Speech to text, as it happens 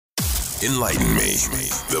Enlighten Me,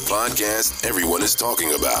 the podcast everyone is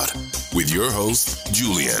talking about, with your host,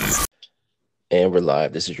 Julian. And we're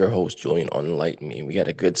live. This is your host, Julian on Enlighten Me. We got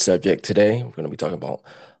a good subject today. We're going to be talking about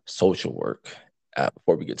social work.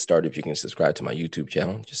 Before we get started, if you can subscribe to my YouTube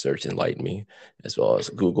channel, just search Enlighten Me, as well as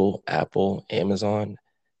Google, Apple, Amazon,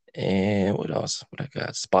 and what else? What I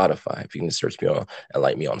got? Spotify. If you can search me on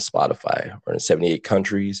Enlighten Me on Spotify. We're in 78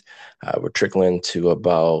 countries. We're trickling to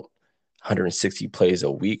about 160 plays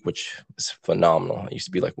a week, which is phenomenal. It used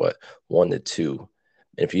to be like, 1 to 2.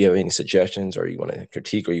 And if you have any suggestions or you want to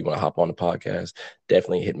critique or you want to hop on the podcast,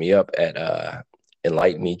 definitely hit me up at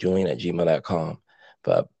enlightenmejulian@gmail.com.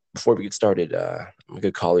 But before we get started, my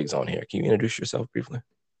good colleagues on here, can you introduce yourself briefly?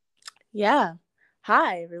 Yeah.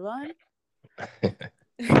 Hi, everyone.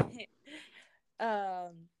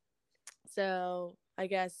 So I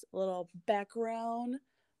guess a little background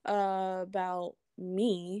about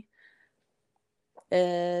me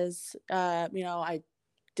is, I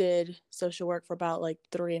did social work for about like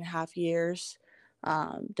 3.5 years.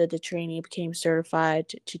 Did the training, became certified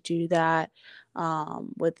to do that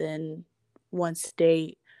within one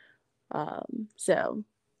state. So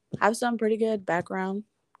have some pretty good background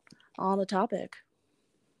on the topic.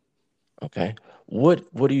 Okay.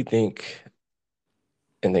 What do you think,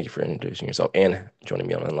 and thank you for introducing yourself and joining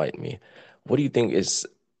me on Enlighten Me. What do you think is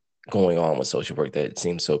going on with social work that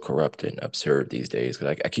seems so corrupt and absurd these days?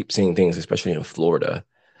 Because I keep seeing things, especially in Florida,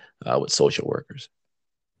 with social workers.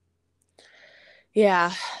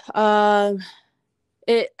 Yeah. I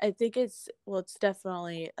think it's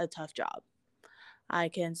definitely a tough job. I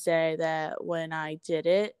can say that when I did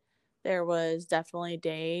it, there was definitely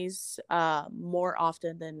days, more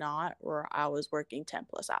often than not, where I was working 10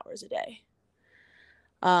 plus hours a day.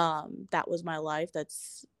 That was my life.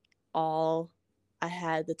 That's all I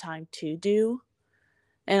had the time to do.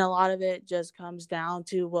 And a lot of it just comes down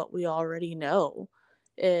to what we already know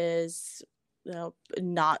is,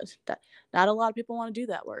 not a lot of people want to do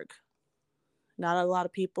that work. Not a lot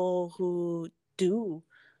of people who do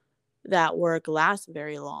that work last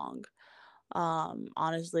very long.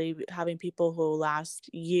 Honestly, having people who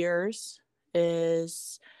last years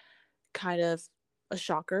is kind of a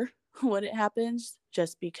shocker when it happens,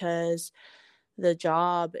 just because the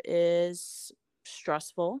job is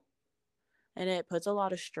stressful and it puts a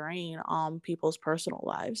lot of strain on people's personal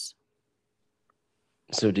lives.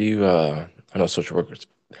 So do you, I know social workers,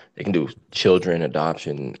 they can do children,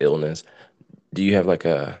 adoption, illness. Do you have like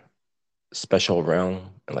a special realm,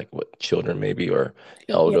 like what children maybe, or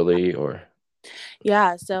Yeah. elderly, or?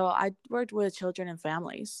 Yeah. So I worked with children and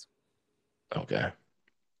families. Okay.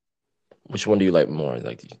 Which one do you like more,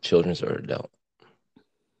 like the children's or adult?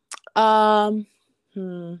 Um,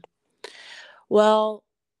 hmm. Well,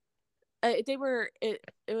 it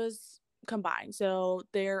was combined. So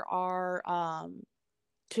there are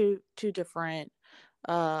two different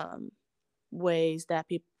um ways that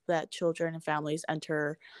children and families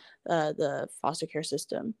enter the foster care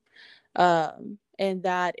system. And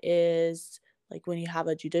that is like when you have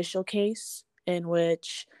a judicial case in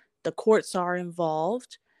which the courts are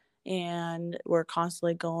involved and we're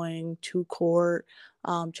constantly going to court,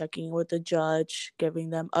 checking with the judge,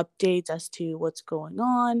 giving them updates as to what's going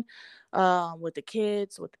on with the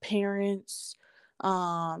kids, with the parents.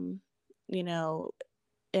 Um, you know,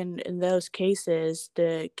 in those cases,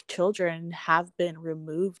 the children have been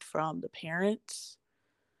removed from the parents,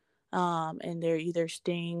 and they're either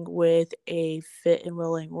staying with a fit and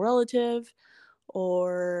willing relative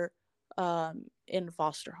or in a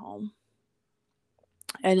foster home.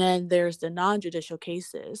 And then there's the non-judicial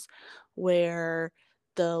cases where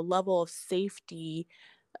the level of safety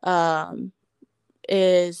um,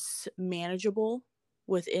 is manageable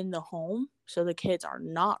within the home, so the kids are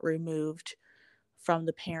not removed from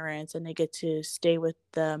the parents and they get to stay with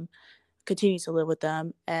them, continue to live with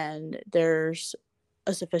them, and there's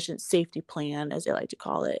a sufficient safety plan, as they like to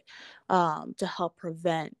call it, to help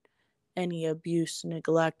prevent any abuse,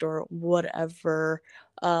 neglect, or whatever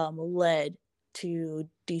led to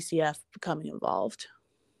DCF becoming involved.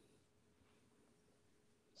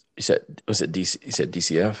 You said, was it DC? You said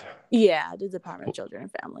DCF? Yeah, the Department of Children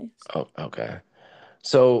and Families. Oh, okay.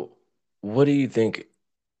 So what do you think,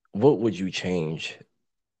 what would you change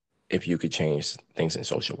if you could change things in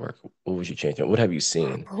social work? What would you change? What have you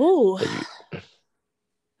seen Oh, that you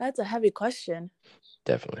that's a heavy question.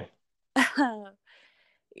 definitely?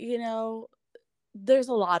 you know, there's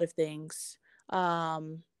a lot of things.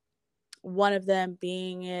 Um, One of them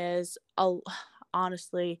being is,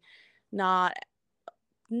 honestly, not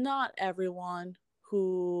everyone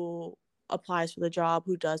who applies for the job,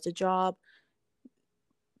 who does the job,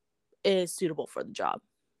 is suitable for the job.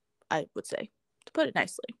 I would say, to put it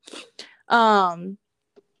nicely. What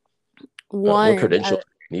One, credentials do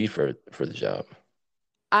you need for the job?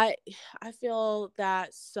 I feel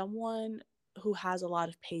that someone who has a lot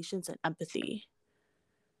of patience and empathy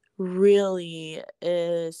really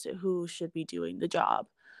is who should be doing the job.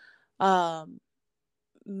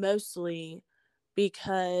 Mostly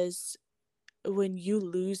because when you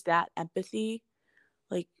lose that empathy,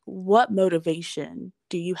 like, what motivation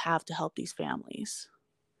do you have to help these families?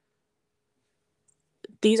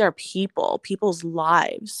 These are people's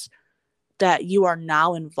lives that you are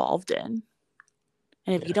now involved in.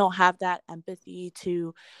 And if you don't have that empathy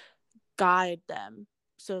to guide them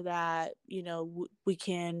so that, we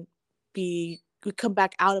come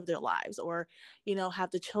back out of their lives, or,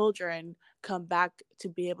 have the children come back to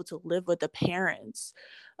be able to live with the parents,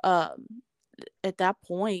 at that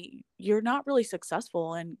point, you're not really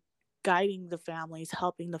successful in guiding the families,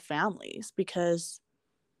 helping the families, because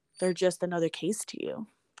they're just another case to you.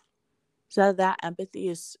 So that empathy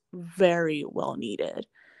is very well needed.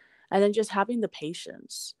 And then just having the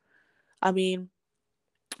patience. I mean,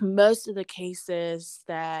 most of the cases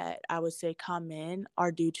that I would say come in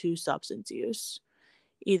are due to substance use.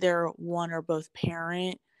 Either one or both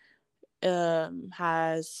parent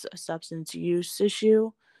has a substance use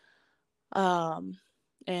issue. And,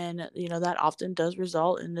 that often does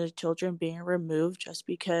result in the children being removed just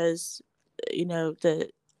because, the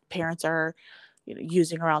parents are,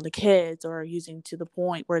 using around the kids, or using to the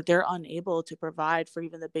point where they're unable to provide for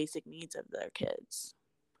even the basic needs of their kids.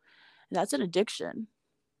 And that's an addiction.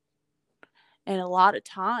 And a lot of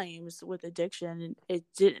times with addiction, it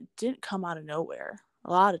didn't come out of nowhere.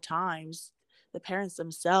 A lot of times the parents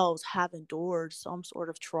themselves have endured some sort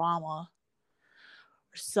of trauma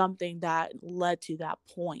or something that led to that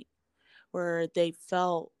point where they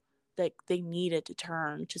felt that they needed to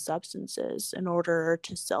turn to substances in order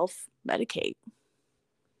to self-medicate.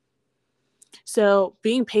 So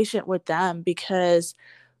being patient with them, because,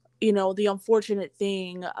 the unfortunate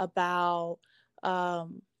thing about,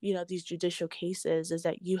 these judicial cases is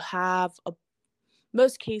that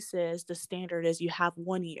most cases, the standard is you have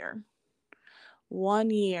 1 year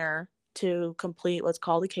to complete what's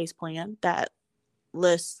called a case plan that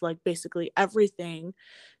lists, like, basically everything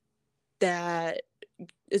that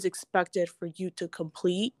is expected for you to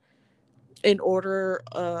complete in order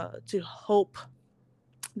to hope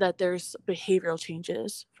that there's behavioral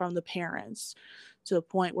changes from the parents to the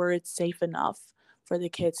point where it's safe enough for the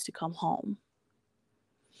kids to come home.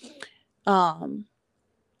 And,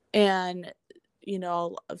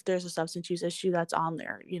 if there's a substance use issue, that's on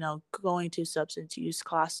there, going to substance use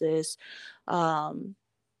classes, having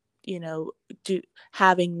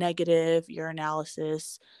negative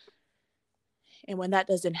urinalysis. And when that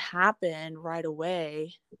doesn't happen right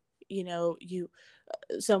away,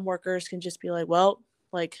 some workers can just be like, well,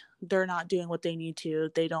 like, they're not doing what they need to.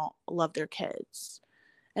 They don't love their kids.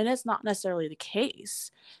 And it's not necessarily the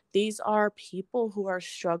case. These are people who are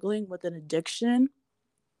struggling with an addiction,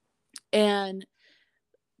 and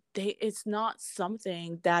it's not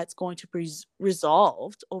something that's going to be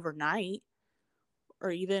resolved overnight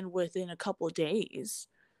or even within a couple of days.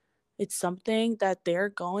 It's something that they're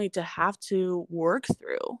going to have to work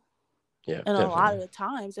through. Yeah, And a lot of definitely. the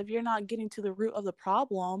times, if you're not getting to the root of the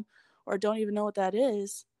problem or don't even know what that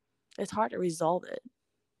is, it's hard to resolve it.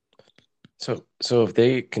 So if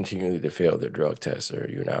they continue to fail their drug test or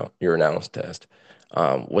urinalysis test,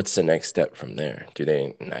 what's the next step from there? Do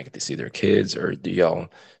they not get to see their kids, or do y'all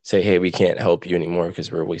say, hey, we can't help you anymore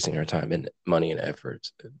because we're wasting our time and money and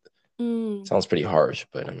efforts? Sounds pretty harsh,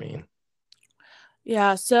 but I mean.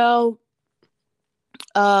 Yeah, so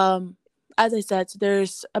as I said, so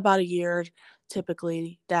there's about a year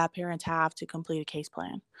typically that parents have to complete a case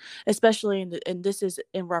plan, especially and this is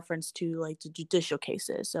in reference to, like, the judicial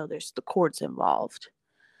cases. So there's the courts involved.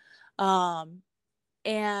 And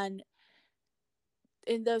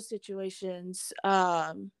in those situations,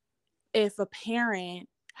 if a parent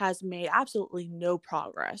has made absolutely no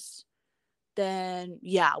progress, then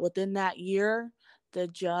yeah, within that year, the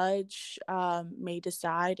judge may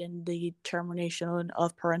decide in the termination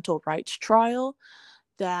of parental rights trial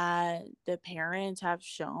that the parents have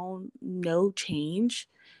shown no change,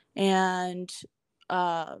 and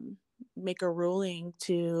make a ruling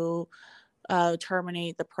to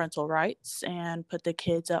terminate the parental rights and put the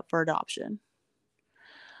kids up for adoption.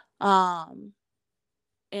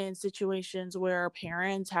 In situations where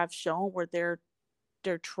parents have shown where they're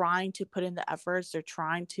trying to put in the efforts, they're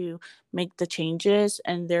trying to make the changes,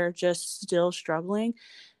 and they're just still struggling,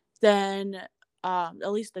 then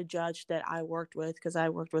at least the judge that I worked with, because I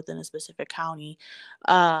worked within a specific county,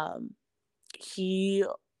 he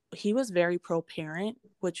he was very pro-parent,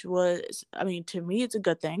 which was, I mean, to me, it's a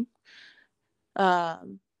good thing,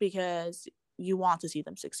 because you want to see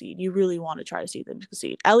them succeed. You really want to try to see them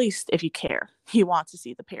succeed. At least if you care, you want to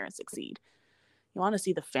see the parents succeed. You want to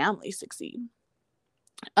see the family succeed.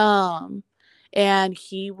 And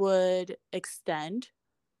he would extend,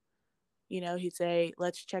 he'd say,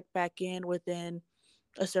 let's check back in within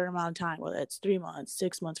a certain amount of time, whether it's 3 months,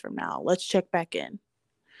 6 months from now, let's check back in.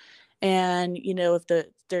 And, if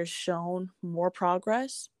there's shown more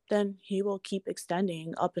progress, then he will keep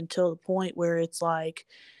extending up until the point where it's like,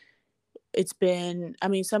 it's been, I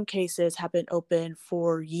mean, some cases have been open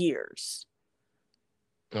for years.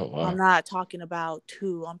 Oh, wow. I'm not talking about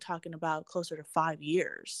 2, I'm talking about closer to 5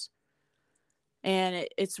 years. And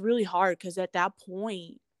it's really hard because at that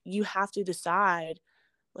point, you have to decide,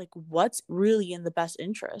 like, what's really in the best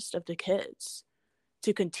interest of the kids,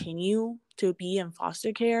 to continue to be in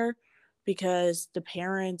foster care because the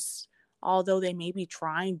parents, although they may be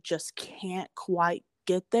trying, just can't quite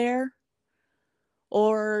get there,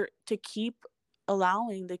 or to keep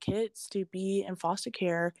allowing the kids to be in foster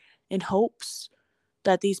care in hopes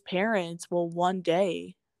that these parents will one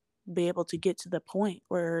day be able to get to the point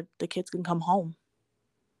where the kids can come home.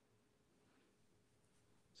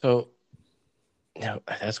 So,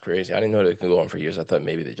 that's crazy. I didn't know they could go on for years. I thought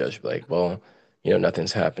maybe the judge would be like, well,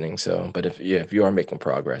 nothing's happening. So, but if you are making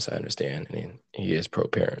progress, I understand. I mean, he is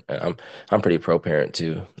pro-parent. And I'm pretty pro-parent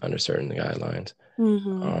too, under certain guidelines.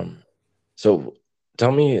 Mm-hmm. So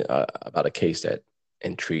tell me about a case that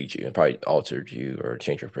intrigued you and probably altered you or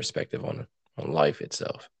changed your perspective on life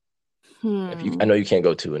itself. I know you can't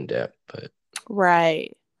go too in depth, but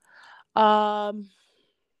Right.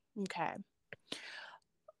 Okay.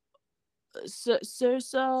 So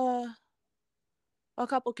there's a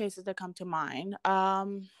couple cases that come to mind. I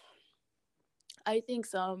think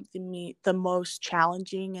some of the most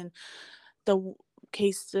challenging and the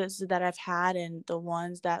cases that I've had, and the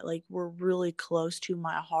ones that like were really close to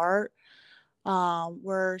my heart,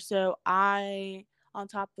 were, so I, on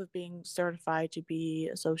top of being certified to be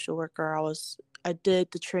a social worker, I did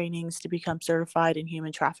the trainings to become certified in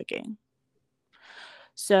human trafficking.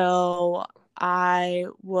 So I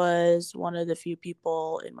was one of the few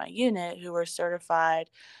people in my unit who were certified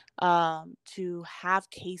to have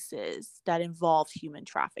cases that involved human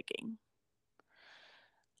trafficking.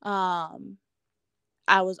 I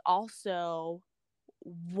was also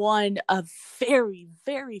one of very,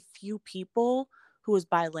 very few people who was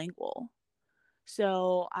bilingual.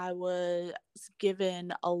 So I was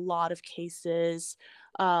given a lot of cases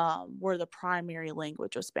where the primary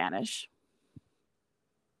language was Spanish.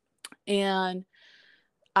 And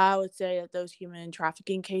I would say that those human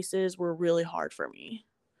trafficking cases were really hard for me.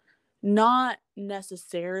 Not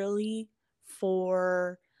necessarily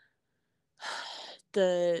for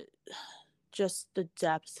the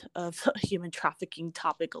depth of the human trafficking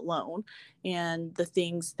topic alone and the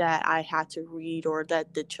things that I had to read or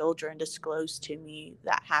that the children disclosed to me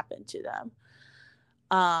that happened to them.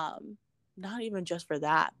 Not even just for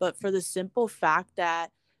that, but for the simple fact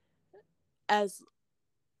that, as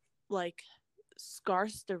like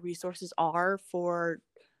scarce the resources are for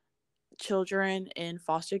children in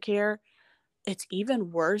foster care, it's even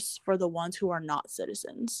worse for the ones who are not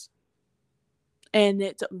citizens. And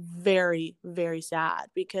it's very, very sad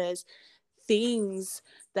because things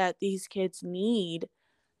that these kids need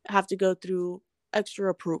have to go through extra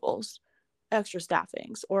approvals, extra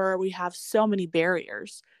staffings, or we have so many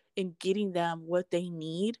barriers in getting them what they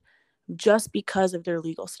need just because of their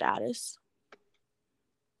legal status.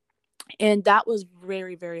 And that was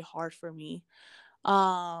very, very hard for me,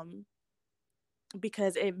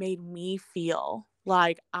 because it made me feel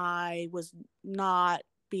like I was not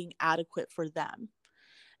being adequate for them,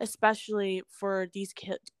 especially for these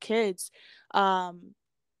kids.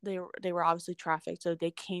 They were obviously trafficked, so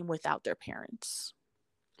they came without their parents.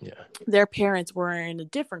 yeah. Their parents were in a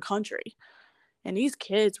different country, and these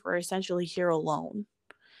kids were essentially here alone.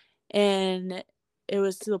 And it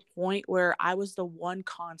was to the point where I was the one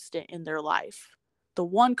constant in their life, the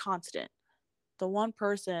one constant, the one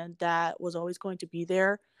person that was always going to be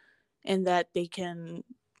there and that they can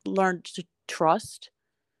learn to trust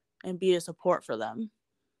and be a support for them.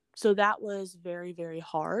 So that was very, very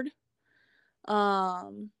hard.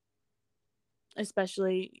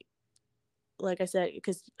 Especially, like I said,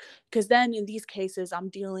 because then in these cases I'm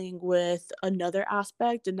dealing with another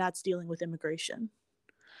aspect, and that's dealing with immigration,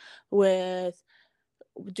 with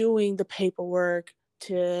doing the paperwork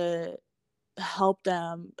to help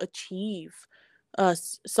them achieve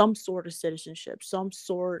some sort of citizenship, some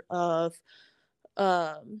sort of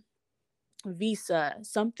visa,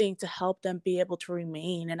 something to help them be able to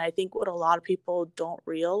remain. And I think what a lot of people don't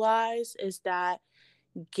realize is that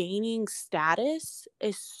gaining status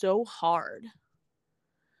is so hard.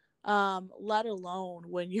 Let alone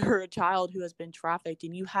when you're a child who has been trafficked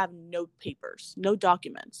and you have no papers, no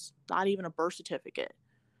documents, not even a birth certificate.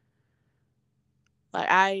 Like,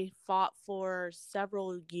 I fought for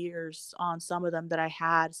several years on some of them that I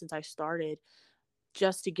had since I started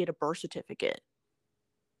just to get a birth certificate.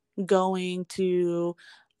 Going to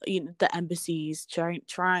the embassies,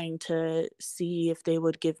 trying to see if they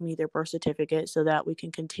would give me their birth certificate so that we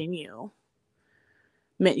can continue.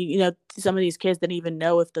 Some of these kids didn't even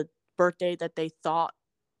know if the birthday that they thought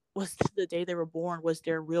was the day they were born was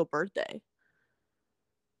their real birthday.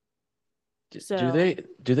 Do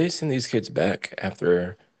they send these kids back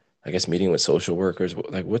after, I guess, meeting with social workers?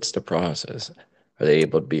 Like, what's the process? Are they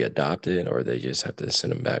able to be adopted, or they just have to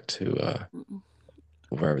send them back to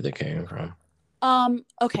wherever they came from?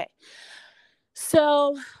 Okay.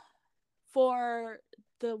 So for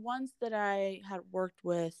the ones that I had worked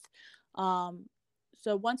with,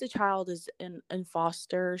 so once a child is in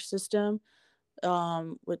foster system, they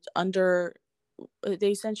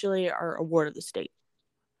essentially are a ward of the state.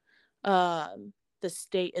 The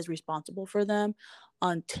state is responsible for them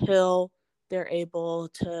until they're able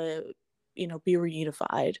to, be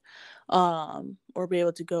reunified, or be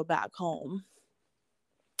able to go back home.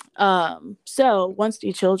 So once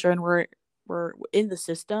the children were in the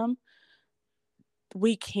system,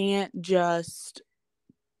 we can't just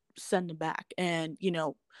send them back and,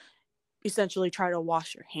 essentially try to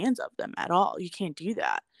wash your hands of them at all. You can't do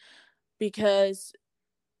that, because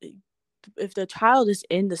if the child is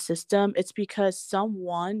in the system, it's because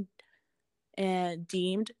someone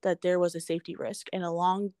deemed that there was a safety risk, and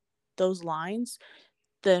along those lines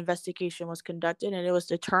the investigation was conducted, and it was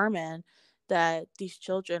determined that these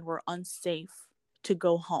children were unsafe to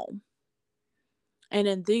go home. And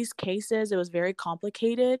in these cases, it was very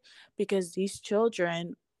complicated because these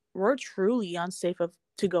children were truly unsafe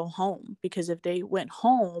to go home, because if they went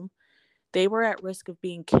home, they were at risk of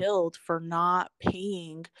being killed for not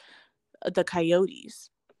paying the coyotes,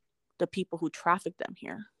 the people who trafficked them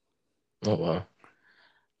here. Oh,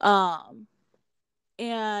 wow.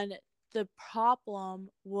 And the problem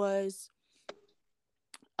was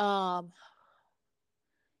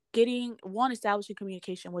establishing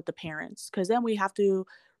communication with the parents, because then we have to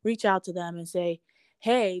reach out to them and say,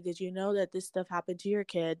 hey, did you know that this stuff happened to your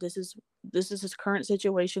kid? This is his current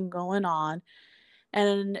situation going on.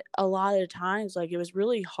 And a lot of times, like, it was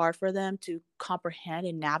really hard for them to comprehend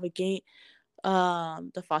and navigate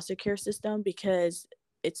the foster care system, because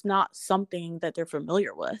it's not something that they're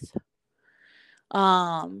familiar with.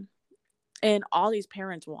 And all these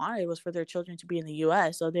parents wanted was for their children to be in the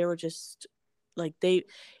US. So they were just like,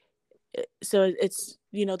 so it's,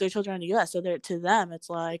 their children in the US. So to them, it's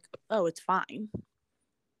like, oh, it's fine.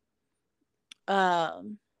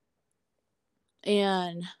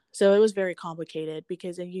 And so it was very complicated,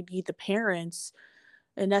 because then you need the parents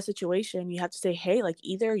in that situation. You have to say, hey, like,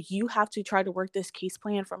 either you have to try to work this case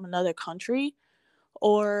plan from another country,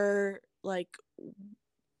 or like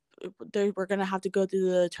we're going to have to go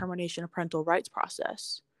through the termination of parental rights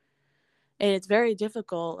process. And it's very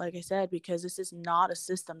difficult, like I said, because this is not a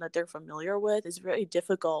system that they're familiar with. It's very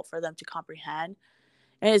difficult for them to comprehend.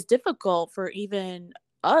 And it's difficult for even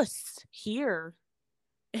us here,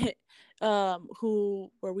 where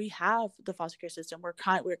we have the foster care system. We're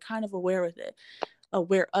kind of aware of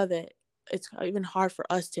it. It's even hard for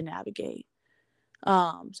us to navigate.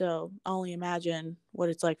 So I only imagine what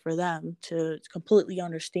it's like for them to completely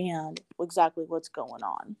understand exactly what's going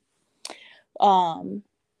on.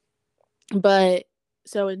 But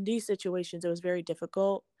so in these situations, it was very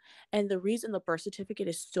difficult. And the reason the birth certificate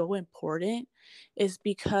is so important is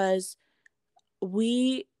because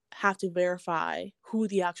we have to verify who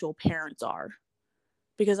the actual parents are.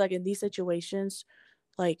 Because, like, in these situations,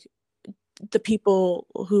 like, the people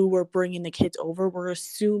who were bringing the kids over were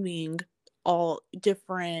assuming all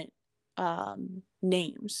different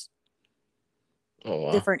names. Oh,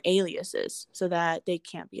 wow. Different aliases, so that they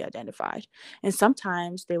can't be identified. And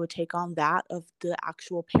sometimes they would take on that of the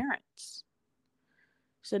actual parents.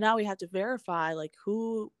 So now we have to verify, like,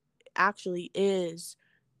 who actually is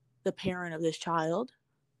the parent of this child.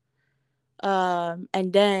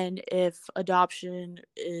 And then if adoption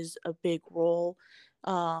is a big role,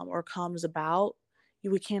 or comes about,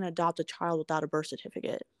 we can't adopt a child without a birth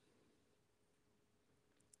certificate.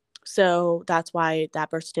 So that's why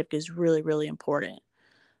that birth certificate is really, really important.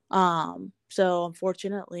 So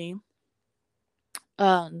unfortunately,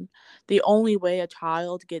 the only way a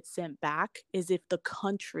child gets sent back is if the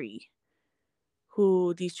country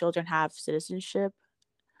who these children have citizenship,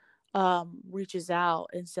 reaches out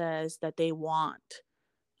and says that they want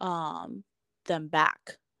um, them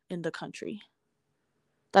back in the country.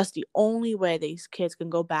 That's the only way these kids can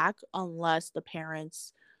go back, unless the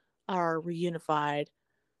parents are reunified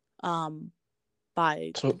um,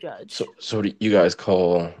 by the So, judge. do you guys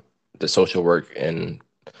call the social work in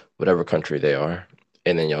whatever country they are,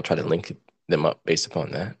 and then y'all try to link them up based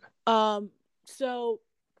upon that? So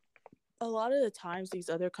a lot of the times these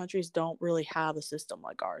other countries don't really have a system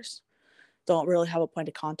like ours. Don't really have a point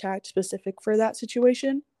of contact specific for that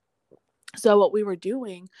situation. So what we were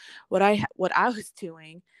doing, what I was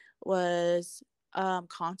doing was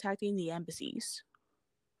contacting the embassies.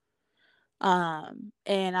 And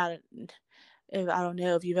I don't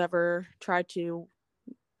know if you've ever tried to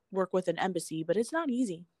work with an embassy, but it's not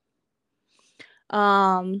easy.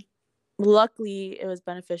 Um, Luckily, it was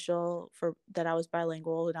beneficial for that I was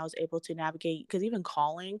bilingual and I was able to navigate, because even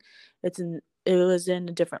calling, it was in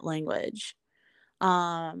a different language.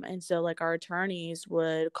 And so like our attorneys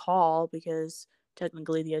would call, because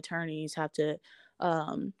technically the attorneys have to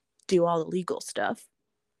um do all the legal stuff.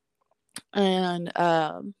 And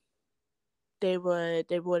they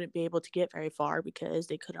wouldn't be able to get very far because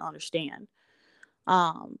they couldn't understand.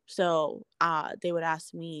 So they would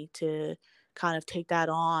ask me to kind of take that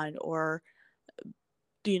on, or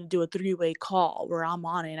do a three-way call where I'm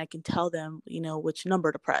on it and I can tell them, which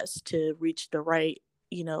number to press to reach the right,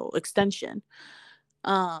 extension.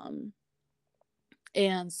 Um,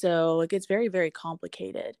 and so it gets very, very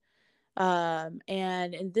complicated. And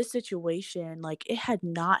in this situation, like, it had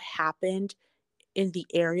not happened in the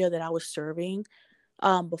area that I was serving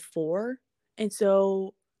before. And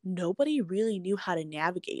so nobody really knew how to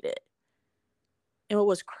navigate it. And what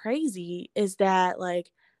was crazy is that, like,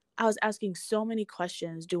 I was asking so many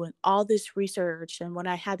questions, doing all this research. And when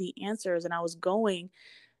I had the answers and I was going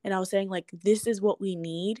and I was saying, like, this is what we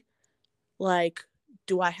need, like,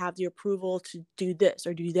 do I have the approval to do this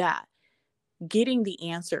or do that? Getting the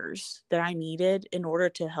answers that I needed in order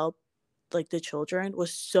to help, like, the children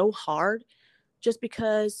was so hard, just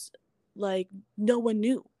because, like, no one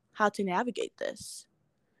knew how to navigate this.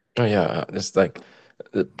 Oh yeah, it's like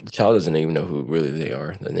the child doesn't even know who really they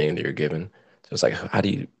are, the name that you're given. So it's like, how do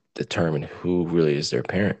you determine who really is their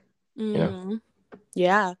parent? You know? Mm,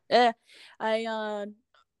 yeah. I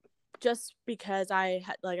just because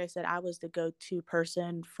like I said, I was the go-to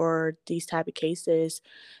person for these type of cases.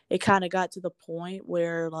 It kind of got to the point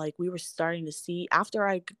where, like, we were starting to see,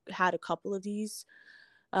 after had a couple of these,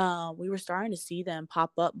 we were starting to see them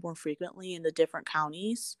pop up more frequently in the different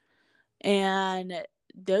counties. And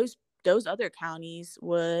those other counties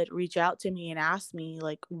would reach out to me and ask me,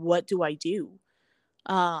 like, what do I do?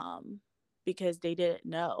 um because they didn't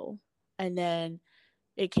know. And then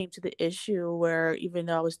it came to the issue where, even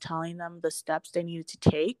though I was telling them the steps they needed to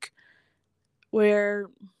take, where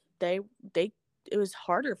they they it was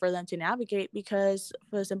harder for them to navigate, because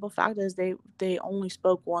for the simple fact is they only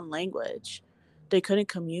spoke one language. They couldn't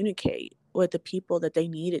communicate with the people that they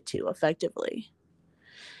needed to effectively.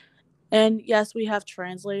 And yes, we have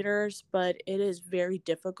translators, but it is very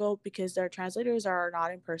difficult because their translators are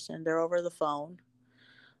not in person, they're over the phone.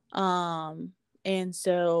 Um, and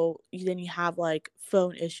so then you have, like,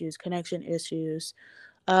 phone issues, connection issues.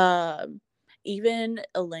 Um, Even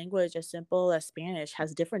a language as simple as Spanish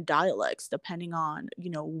has different dialects depending on,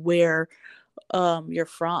 where you're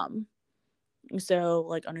from. So,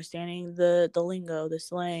 like, understanding the lingo, the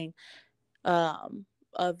slang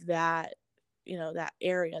of that, that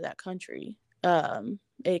area, that country.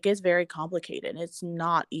 It gets very complicated. It's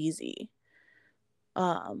not easy.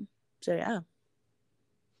 Um, so yeah.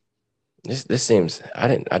 This seems I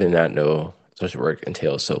did not know social work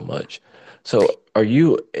entails so much. So are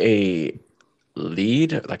you a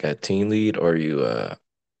lead, like a team lead, or are you a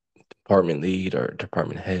department lead or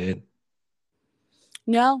department head?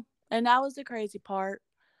 No, and that was the crazy part.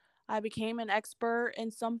 I became an expert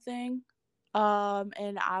in something,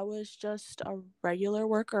 and I was just a regular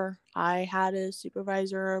worker. I had a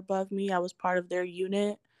supervisor above me. I was part of their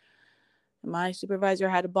unit. My supervisor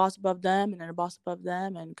had a boss above them, and then a boss above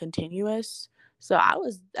them, and continuous. So I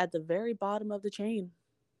was at the very bottom of the chain.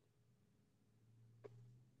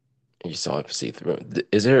 You saw it see through.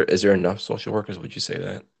 Is there enough social workers? Would you say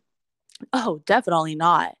that? Oh, definitely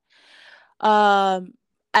not. Um,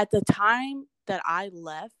 at the time that I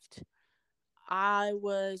left, I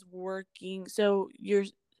was working. So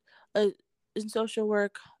uh, in social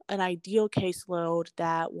work, an ideal caseload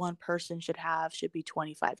that one person should have should be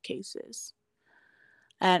 25 cases.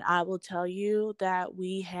 And I will tell you that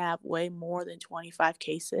we have way more than 25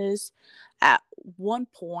 cases. At one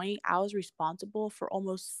point, I was responsible for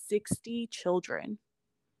almost 60 children.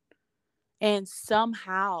 And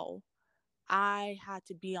somehow I had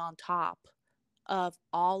to be on top of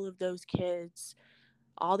all of those kids,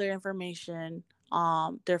 all their information,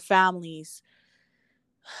 their families.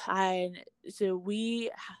 And so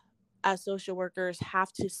we, as social workers,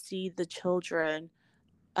 have to see the children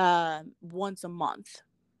once a month,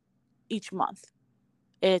 each month.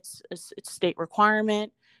 It's state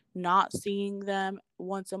requirement. Not seeing them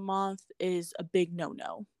once a month is a big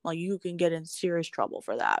no-no. Like, you can get in serious trouble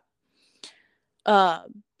for that.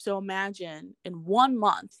 So imagine in 1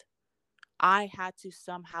 month, I had to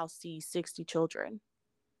somehow see 60 children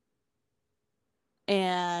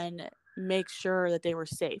and make sure that they were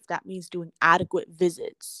safe. That means doing adequate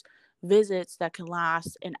visits that can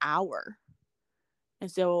last an hour.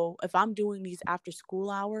 And so if I'm doing these after school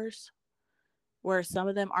hours, where some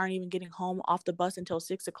of them aren't even getting home off the bus until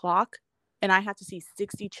 6 o'clock, and I have to see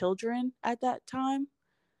 60 children at that time,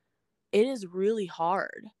 it is really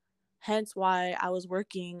hard. Hence why I was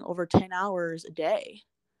working over 10 hours a day,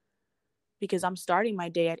 because I'm starting my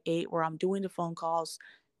day at 8, where I'm doing the phone calls,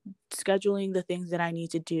 scheduling the things that I need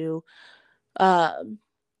to do,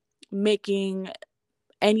 making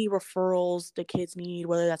any referrals the kids need,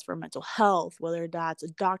 whether that's for mental health, whether that's a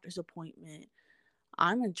doctor's appointment.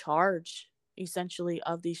 I'm in charge, essentially,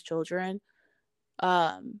 of these children.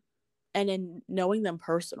 And in knowing them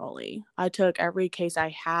personally, I took every case I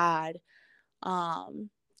had,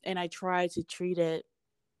 and I tried to treat it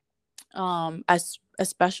as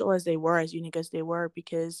special as they were, as unique as they were,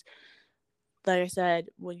 because, like I said,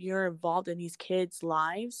 when you're involved in these kids'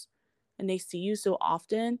 lives and they see you so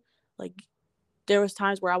often, like, there was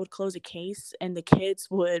times where I would close a case and the kids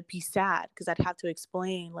would be sad because I'd have to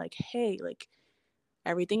explain, like, hey, like,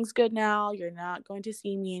 everything's good now. You're not going to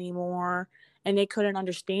see me anymore. And they couldn't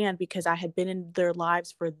understand because I had been in their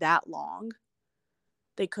lives for that long.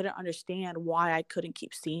 They couldn't understand why I couldn't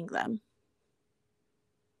keep seeing them.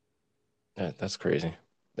 That's crazy.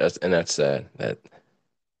 That's sad. That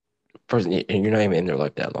person, and you're not even in their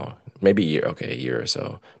life that long. Maybe a year, okay, a year or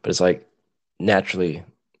so. But it's like naturally,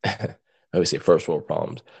 I would say first world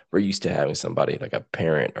problems. We're used to having somebody like a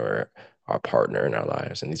parent or our partner in our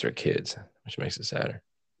lives, and these are kids, which makes it sadder.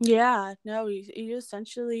 Yeah, no, you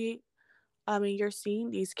essentially, I mean, you're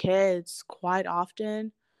seeing these kids quite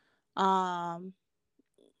often, um,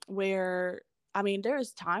 where, I mean,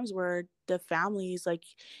 there's times where the families, like,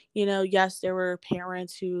 yes, there were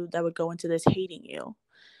parents that would go into this hating you,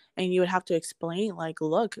 and you would have to explain, like,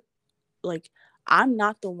 look, like, I'm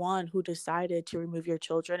not the one who decided to remove your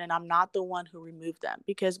children, and I'm not the one who removed them.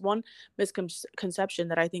 Because one misconception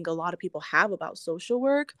that I think a lot of people have about social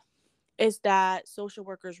work is that social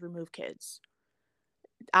workers remove kids.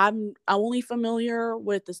 I'm only familiar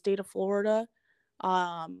with the state of Florida.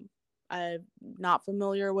 Um, I'm not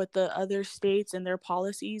familiar with the other states and their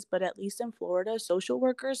policies, but at least in Florida, social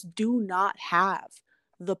workers do not have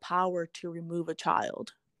the power to remove a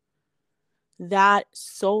child. That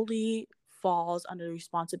solely falls under the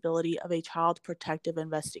responsibility of a child protective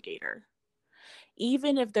investigator.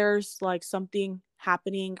 Even if there's like something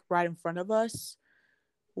happening right in front of us,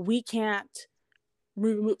 we can't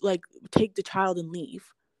like take the child and leave.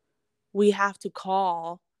 We have to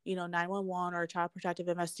call 911 or a child protective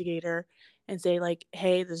investigator and say, like,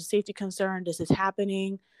 hey, there's a safety concern, this is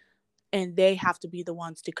happening, and they have to be the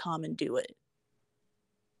ones to come and do it.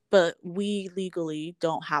 But we legally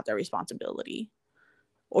don't have that responsibility,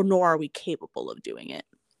 or nor are we capable of doing it.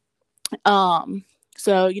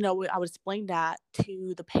 So I would explain that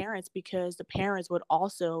to the parents, because the parents would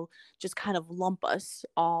also just kind of lump us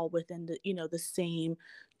all within the same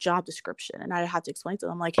job description. And I had to explain to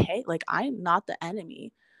them, like, hey, like, I'm not the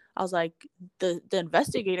enemy. I was like, the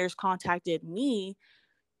investigators contacted me,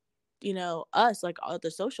 us, like,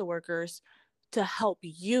 the social workers, to help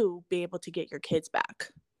you be able to get your kids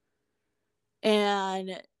back.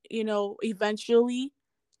 And eventually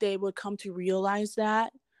they would come to realize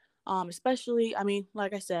that. Especially, I mean,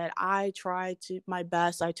 like I said, I tried to my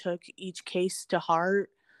best. I took each case to heart,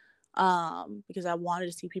 because I wanted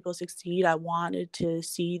to see people succeed. I wanted to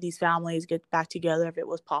see these families get back together if it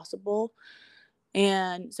was possible.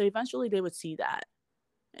 And so eventually they would see that.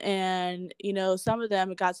 And some of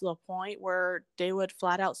them, it got to the point where they would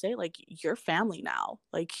flat out say, like, you're family now.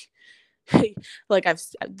 Like, like,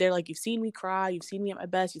 they're like, you've seen me cry, you've seen me at my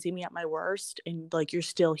best, you've seen me at my worst, and, like, you're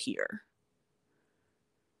still here.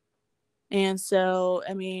 And so,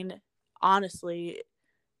 I mean, honestly,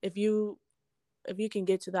 if you can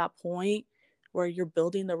get to that point, where you're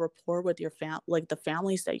building the rapport with your like the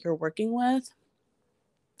families that you're working with,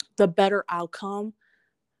 the better outcome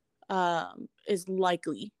is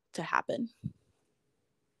likely to happen.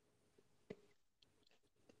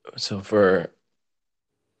 So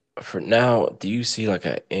for now, do you see like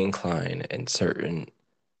an incline in certain,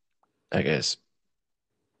 I guess,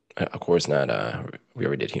 of course not, we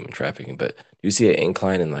already did human trafficking, but do you see an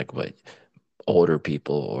incline in like what older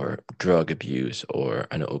people or drug abuse, or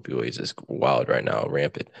I know opioids is wild right now,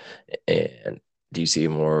 rampant. And do you see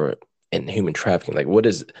more in human trafficking? Like what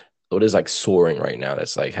is like soaring right now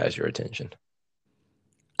that's like has your attention?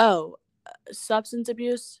 Oh, substance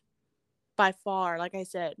abuse by far. Like I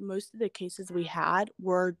said, most of the cases we had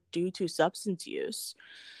were due to substance use.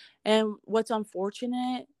 And what's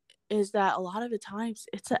unfortunate is that a lot of the times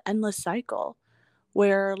it's an endless cycle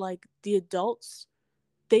where like the adults,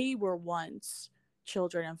 they were once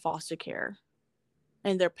children in foster care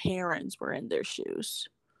and their parents were in their shoes.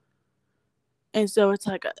 And so it's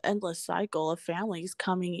like an endless cycle of families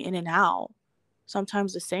coming in and out,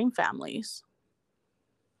 sometimes the same families.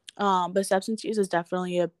 But substance use is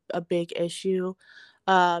definitely a big issue.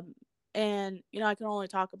 Um, and, I can only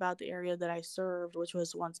talk about the area that I served, which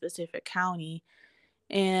was one specific county.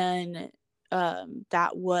 And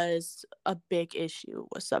that was a big issue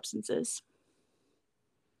with substances.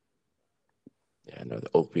 Yeah, I know the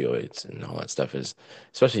opioids and all that stuff is,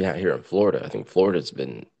 especially out here in Florida. I think Florida's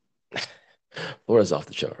off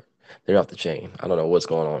the chart. They're off the chain. I don't know what's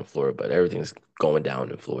going on in Florida, but everything's going down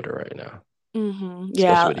in Florida right now, especially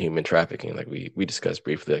Yeah. with human trafficking, like we discussed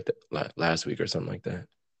briefly like last week or something like that.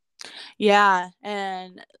 Yeah.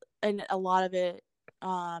 And a lot of it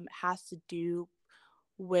has to do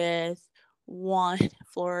with one,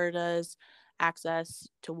 Florida's access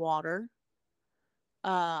to water.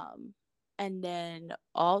 And then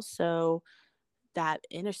also that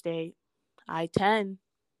interstate I-10,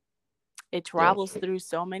 it Yeah, travels through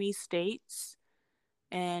so many states,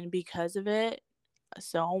 and because of it,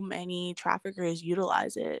 so many traffickers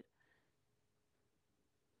utilize it.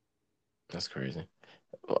 that's crazy.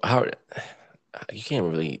 How you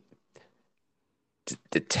can't really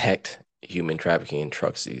detect human trafficking in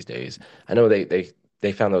trucks these days. I know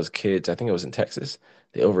they found those kids. I think it was in Texas.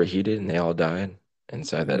 They overheated and they all died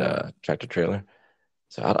inside that Mm-hmm. tractor trailer.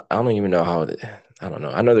 So I don't even know how. I don't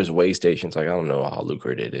know. I know there's weigh stations. Like I don't know how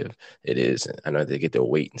lucrative it is. I know they get their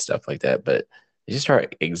weight and stuff like that, but they just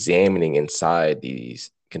start examining inside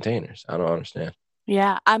these containers. I don't understand.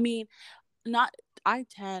 Yeah, I mean, not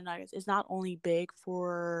I-10, I guess, is not only big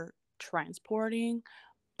for transporting,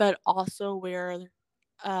 but also where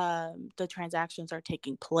the transactions are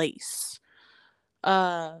taking place.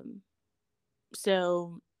 Um,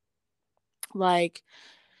 so like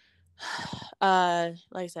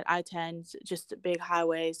like I said, I-10 is just a big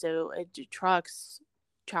highway, so trucks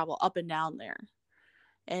travel up and down there.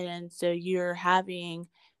 And so you're having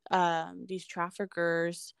these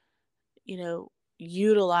traffickers, you know,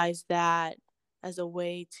 utilize that as a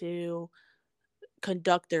way to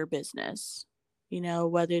conduct their business,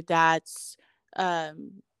 whether that's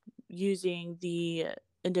um, using the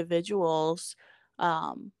individuals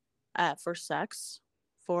um, for sex.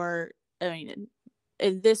 For, I mean,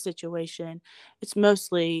 in this situation, it's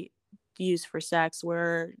mostly used for sex,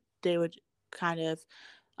 where they would kind of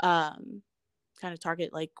um,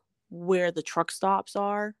 target like where the truck stops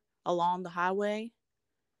are along the highway,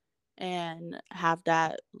 and have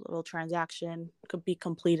that little transaction could be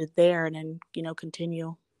completed there, and then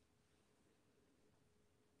continue.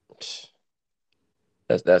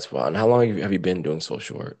 That's fun. How long have you been doing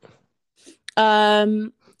social work?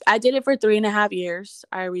 I did it for 3.5 years.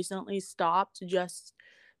 I recently stopped just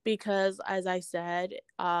because, as I said,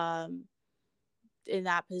 in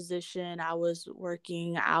that position, I was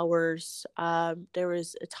working hours. There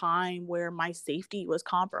was a time where my safety was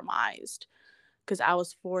compromised because I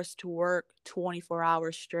was forced to work 24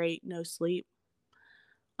 hours straight, no sleep.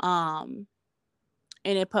 Um,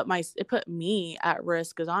 and it put me at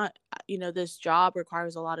risk because this job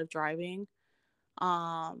requires a lot of driving.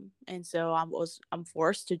 And so I'm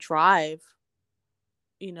forced to drive,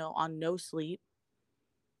 on no sleep,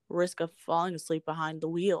 risk of falling asleep behind the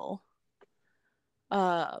wheel.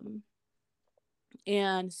 Um,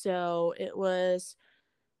 and so it was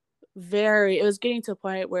getting to a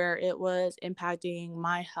point where it was impacting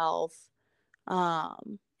my health.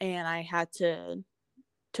 And I had to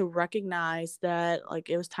recognize that, like,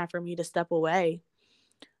 it was time for me to step away.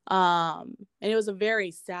 And it was a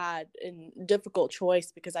very sad and difficult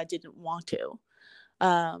choice because I didn't want to.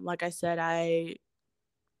 Like I said, I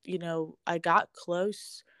got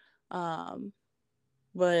close,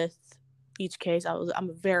 with, each case. I'm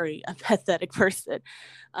a very empathetic person.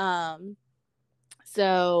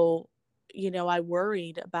 So, I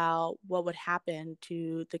worried about what would happen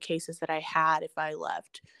to the cases that I had if I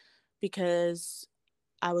left, because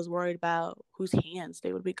I was worried about whose hands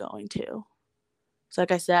they would be going to. So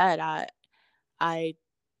like I said, I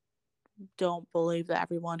don't believe that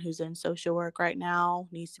everyone who's in social work right now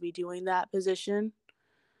needs to be doing that position.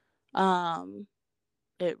 Um,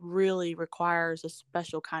 it really requires a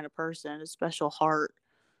special kind of person, a special heart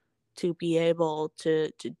to be able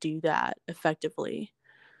to do that effectively.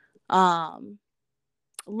 Um,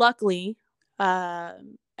 Luckily,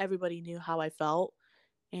 everybody knew how I felt,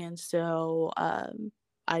 and so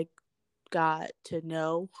I got to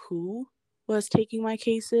know who was taking my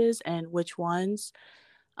cases and which ones,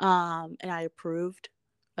 and I approved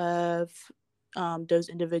of those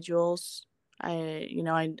individuals. I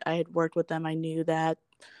had worked with them. I knew that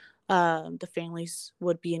the families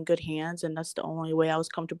would be in good hands, and that's the only way I was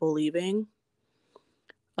comfortable leaving.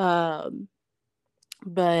 Um,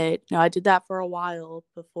 but I did that for a while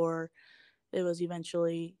before it was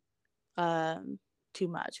eventually um, too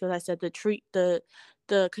much. Because I said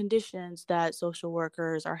the conditions that social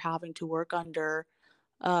workers are having to work under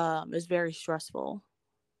is very stressful.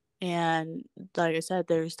 And like I said,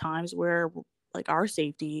 there's times where like our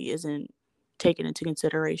safety isn't taken into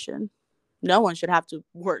consideration. No one should have to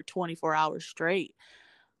work 24 hours straight.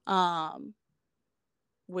 Um,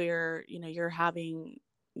 where you're having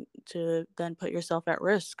to then put yourself at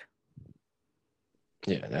risk.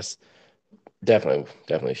 Yeah, that's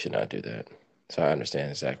definitely should not do that. So I understand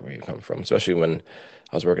exactly where you're coming from, especially when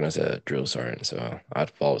I was working as a drill sergeant. So I'd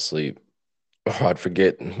fall asleep or I'd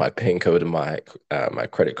forget my PIN code and my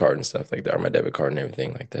credit card and stuff like that, or my debit card and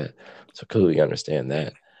everything like that. So clearly understand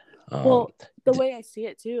that. Um, Well, the way I see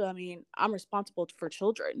it too, I mean, I'm responsible for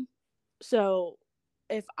children. So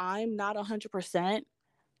if I'm not 100%,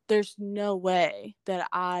 there's no way that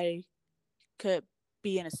I could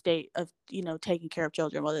be in a state of, taking care of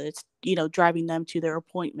children, whether it's, driving them to their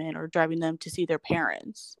appointment or driving them to see their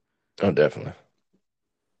parents. oh, definitely.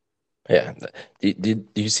 Yeah. Do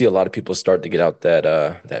you see a lot of people start to get out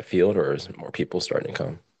that field, or is more people starting to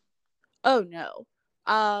come? Oh no.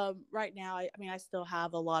 Right now, I mean, I still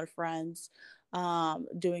have a lot of friends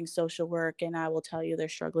doing social work, and I will tell you they're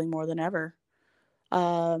struggling more than ever.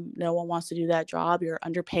 No one wants to do that job. You're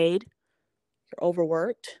underpaid, you're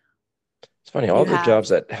overworked. It's funny, all You the have jobs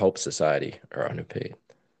that help society are underpaid.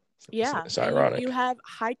 Yeah, It's and you ironic. have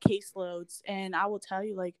high caseloads, and I will tell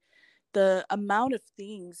you, like, the amount of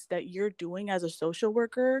things that you're doing as a social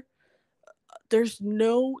worker, there's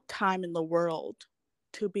no time in the world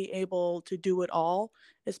to be able to do it all,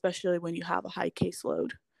 especially when you have a high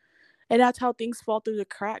caseload. And that's how things fall through the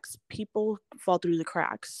cracks. People fall through the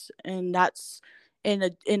cracks, and that's in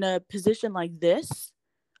a position like this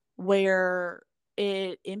where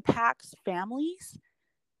it impacts families.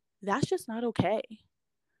 That's just not okay.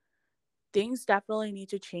 Things definitely need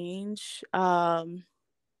to change,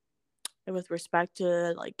 with respect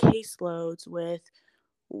to like caseloads, with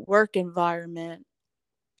work environment.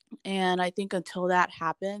 And I think until that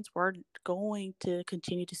happens, we're going to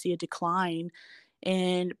continue to see a decline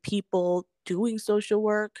in people doing social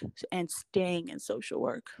work and staying in social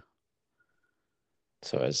work.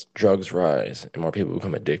 So as drugs rise and more people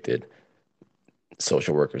become addicted,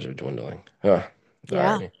 social workers are dwindling. Huh, the Yeah.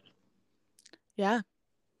 irony. Yeah.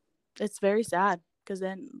 It's very sad because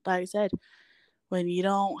then, like I said, when you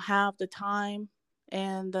don't have the time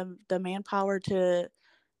and the manpower to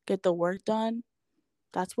get the work done,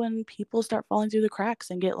 that's when people start falling through the cracks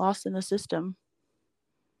and get lost in the system.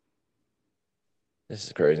 This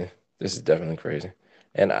is crazy. This is definitely crazy.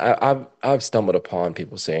 And I've stumbled upon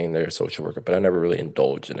people saying they're a social worker, but I never really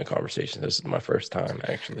indulged in a conversation. This is my first time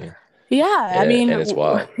actually, Yeah, I and, mean, and it's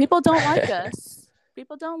wild. people don't like us.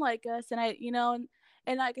 People don't like us, and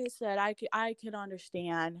and like I said, I could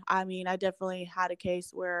understand. I mean, I definitely had a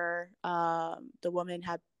case where the woman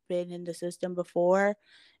had been in the system before,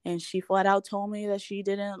 and she flat out told me that she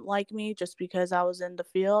didn't like me just because I was in the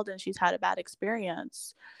field, and she's had a bad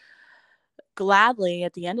experience. Gladly,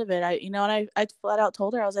 at the end of it, I flat out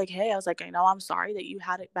told her, I was like, hey, I was like, I know I'm sorry that you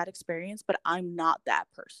had a bad experience, but I'm not that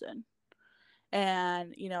person.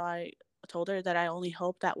 And I told her that I only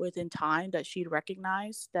hope that within time that she'd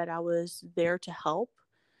recognize that I was there to help,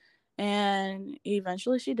 and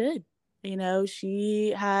eventually she did.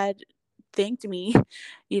 She had thanked me.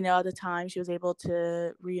 At the time she was able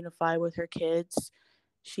to reunify with her kids.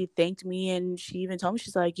 She thanked me, and she even told me,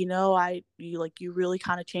 she's like, you really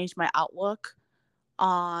kind of changed my outlook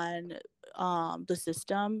on the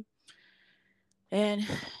system. And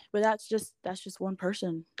but that's just one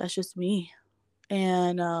person. That's just me.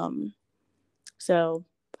 And so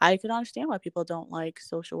I can understand why people don't like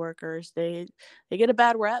social workers. They get a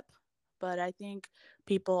bad rep, but I think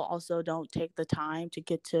people also don't take the time to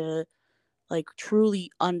get to like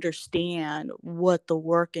truly understand what the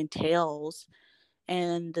work entails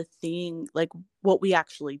and the thing like what we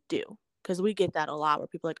actually do, because we get that a lot where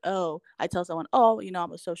people are like, oh, I tell someone, oh,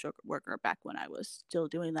 I'm a social worker, back when I was still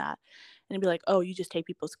doing that, and they'd be like, oh, you just take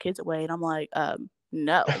people's kids away, and I'm like,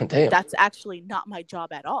 no, Damn. that's actually not my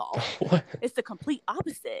job at all. What? It's the complete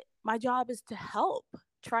opposite. My job is to help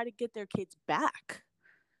try to get their kids back.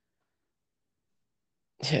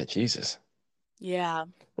 Yeah, Jesus. Yeah.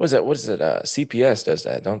 What is that? What is it? CPS does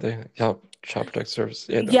that, don't they? Child Protective Service.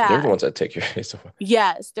 Yeah, they're the Yeah. ones that take your kids away.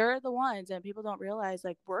 Yes, they're the ones, and people don't realize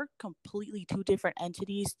like we're completely two different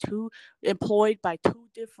entities, two employed by two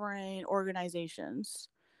different organizations.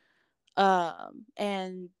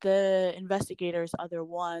 And the investigators are the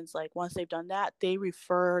ones, like once they've done that, they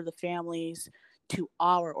refer the families to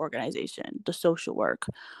our organization, the social work,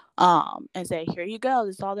 and say, here you go,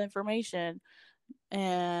 this is all the information,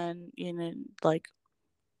 and like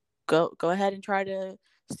go ahead and try to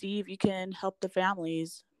see if you can help the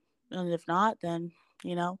families, and if not, then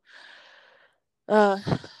you know uh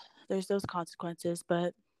there's those consequences.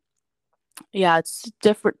 But yeah, it's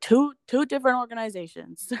different, two different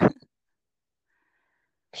organizations.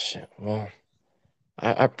 Shit. Well,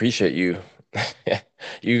 I appreciate you.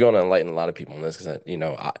 You're gonna enlighten a lot of people on this because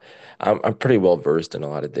I'm pretty well versed in a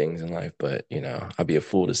lot of things in life, but I'd be a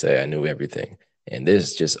fool to say I knew everything. And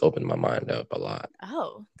this just opened my mind up a lot.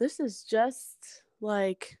 Oh, this is just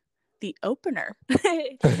like the opener.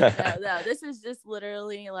 No, this is just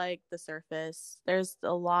literally like the surface. There's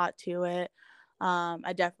a lot to it.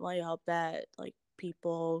 I definitely hope that like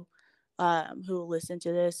people who listen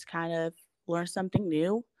to this kind of learn something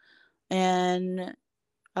new, and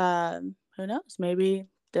who knows, maybe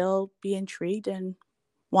they'll be intrigued and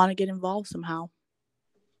want to get involved somehow.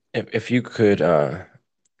 If you could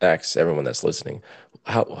ask everyone that's listening,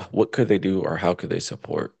 what could they do or how could they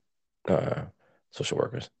support uh, social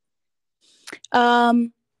workers?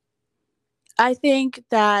 Um, I think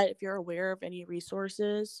that if you're aware of any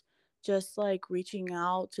resources, just like reaching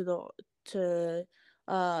out to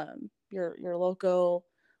your local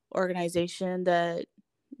organization that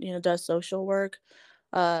does social work.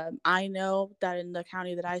 I know that in the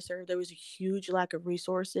county that I serve, there was a huge lack of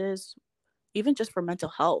resources, even just for mental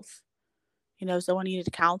health. Someone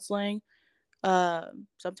needed counseling.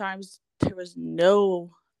 Sometimes there was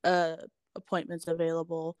no uh, appointments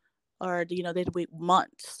available, or they'd wait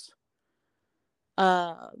months.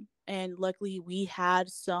 And luckily we had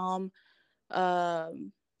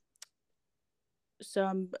um,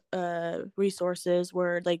 some resources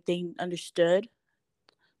where like they understood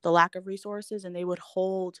the lack of resources, and they would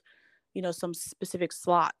hold some specific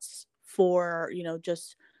slots for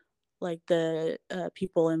just like the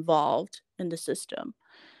people involved in the system.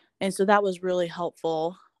 And so that was really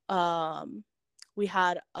helpful. We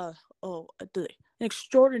had an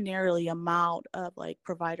extraordinarily amount of like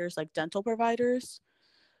providers, like dental providers,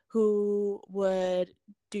 who would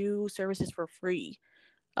do services for free,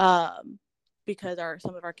 um, because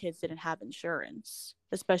some of our kids didn't have insurance,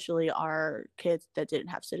 especially our kids that didn't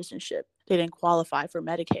have citizenship. They didn't qualify for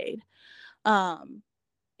Medicaid, um,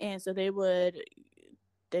 and so they would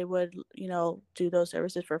do those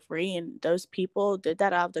services for free, and those people did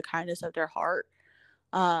that out of the kindness of their heart.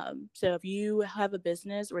 So if you have a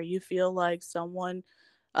business where you feel like someone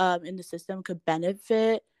in the system could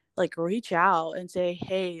benefit, like reach out and say,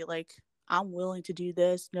 hey, like I'm willing to do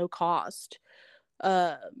this, no cost.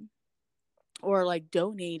 Um, or like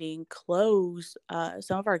donating clothes.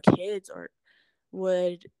 Some of our kids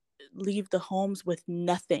would leave the homes with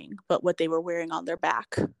nothing but what they were wearing on their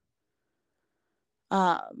back.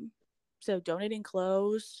 Um, so donating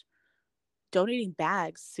clothes, donating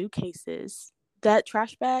bags, suitcases, that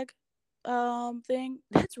trash bag thing,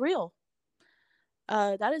 that's real.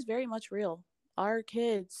 That is very much real. Our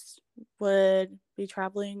kids would be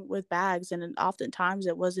traveling with bags, and oftentimes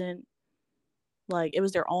it wasn't like, it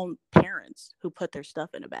was their own parents who put their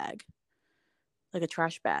stuff in a bag, like a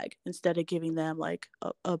trash bag, instead of giving them like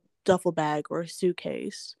a duffel bag or a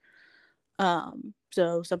suitcase.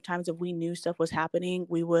 So sometimes if we knew stuff was happening,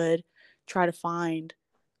 we would try to find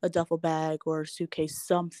a duffel bag or a suitcase,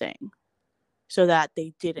 something, so that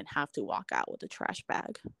they didn't have to walk out with a trash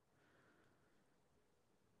bag.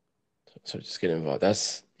 So just get involved.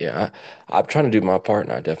 I'm trying to do my part,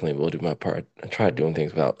 and I definitely will do my part. I try doing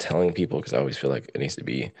things without telling people because I always feel like it needs to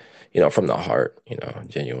be, from the heart,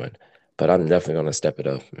 genuine. But I'm definitely going to step it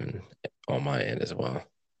up and on my end as well.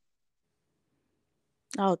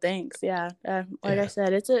 Oh, thanks. Yeah. Like I Yeah.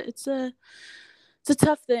 said, it's a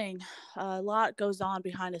tough thing. A lot goes on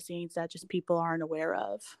behind the scenes that just people aren't aware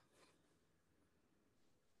of.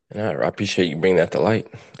 And I appreciate you bringing that to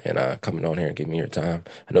light and coming on here and giving me your time.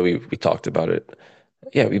 I know we talked about it.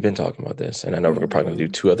 Yeah, we've been talking about this, and I know we're probably gonna do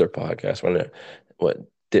Hmm. 2 other podcasts. We're gonna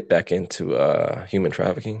dip back into human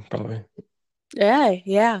trafficking, probably. Yeah,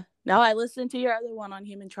 yeah. No, I listened to your other one on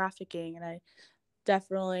human trafficking, and I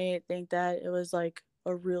definitely think that it was like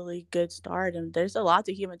a really good start. And there's a lot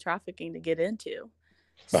to human trafficking to get into.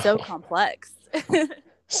 So complex.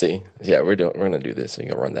 See, yeah, we're gonna do this. So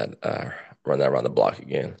you're gonna run that around the block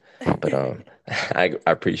again. But I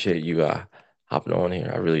appreciate you hopping on here.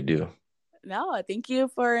 I really do. No, thank you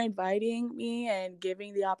for inviting me and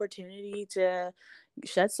giving the opportunity to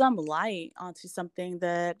shed some light onto something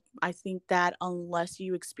that I think that unless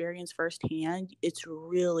you experience firsthand, it's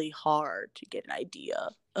really hard to get an idea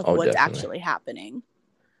of Oh, what's definitely, actually happening.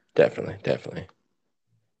 definitely.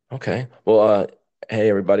 Okay. Well, hey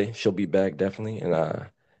everybody, she'll be back definitely, and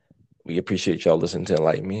we appreciate y'all listening to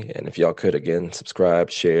Enlighten Me. And if y'all could again subscribe,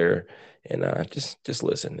 share, and just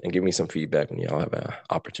listen and give me some feedback when y'all have an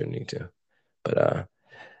opportunity to. But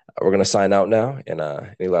we're gonna sign out now. And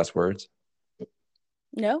any last words?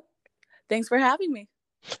 No, thanks for having me.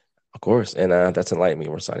 Of course. And that's Enlighten Me.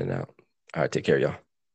 We're signing out. All right, take care, y'all.